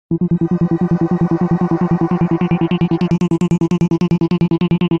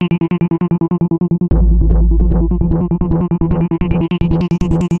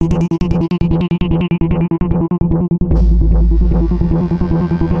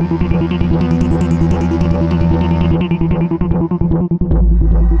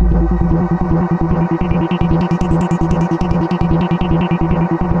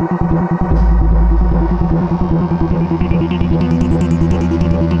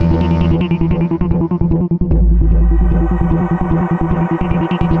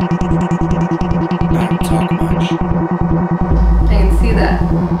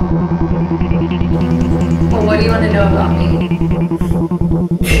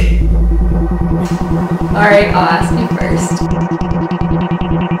Alright, I'll ask you first.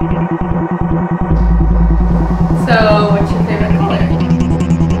 So, what's your favorite color?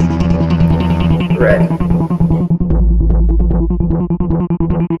 Red.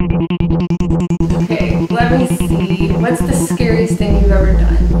 Okay, let me see. What's the scariest thing you've ever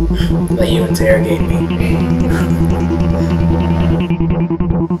done? Let you interrogate me.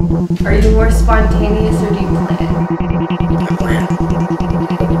 Are you more spontaneous or do you plan? I plan. I'm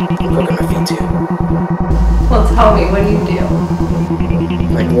cooking my feet too. Well, tell me, what do you do?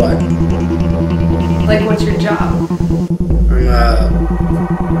 Like what? Like, what's your job? I'm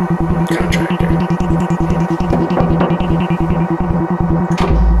a contractor.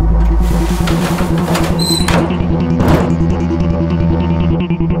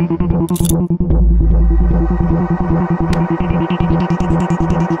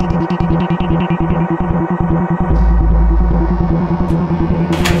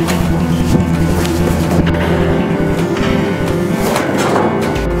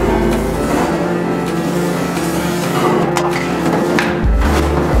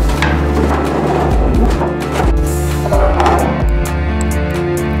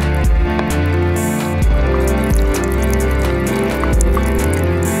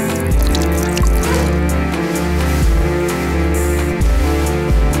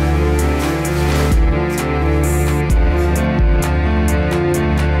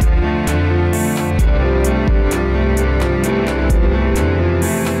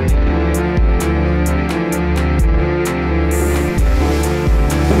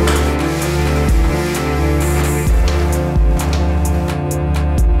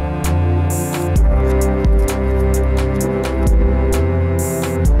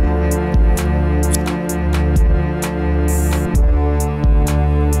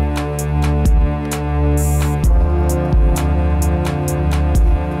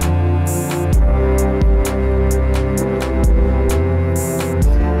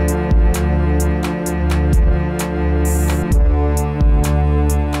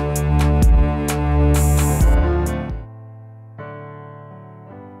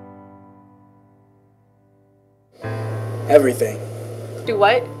 Everything. Do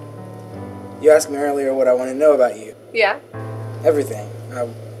what? You asked me earlier what I want to know about you. Yeah? Everything. I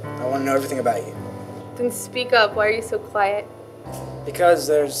want to know everything about you. Then speak up. Why are you so quiet? Because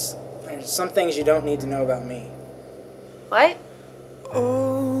there's some things you don't need to know about me. What?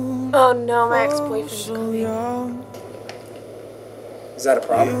 Oh no, my ex-boyfriend's coming. Is that a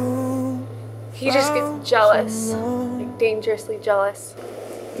problem? He just gets jealous. Like, dangerously jealous.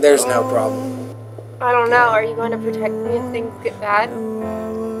 There's no problem. I don't know. Are you going to protect me if things get bad?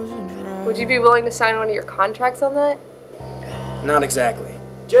 Would you be willing to sign one of your contracts on that? Not exactly.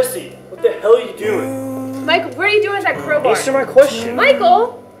 Jesse, what the hell are you doing? Michael, what are you doing with that crowbar? Answer my question.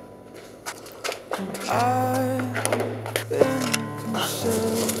 Michael!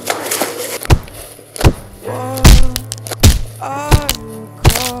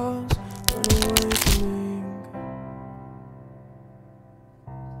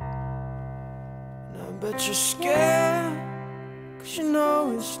 But you're scared, 'cause you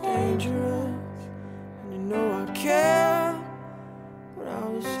know it's dangerous, and you know I care, but I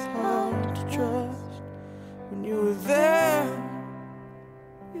was hard to trust when you were there.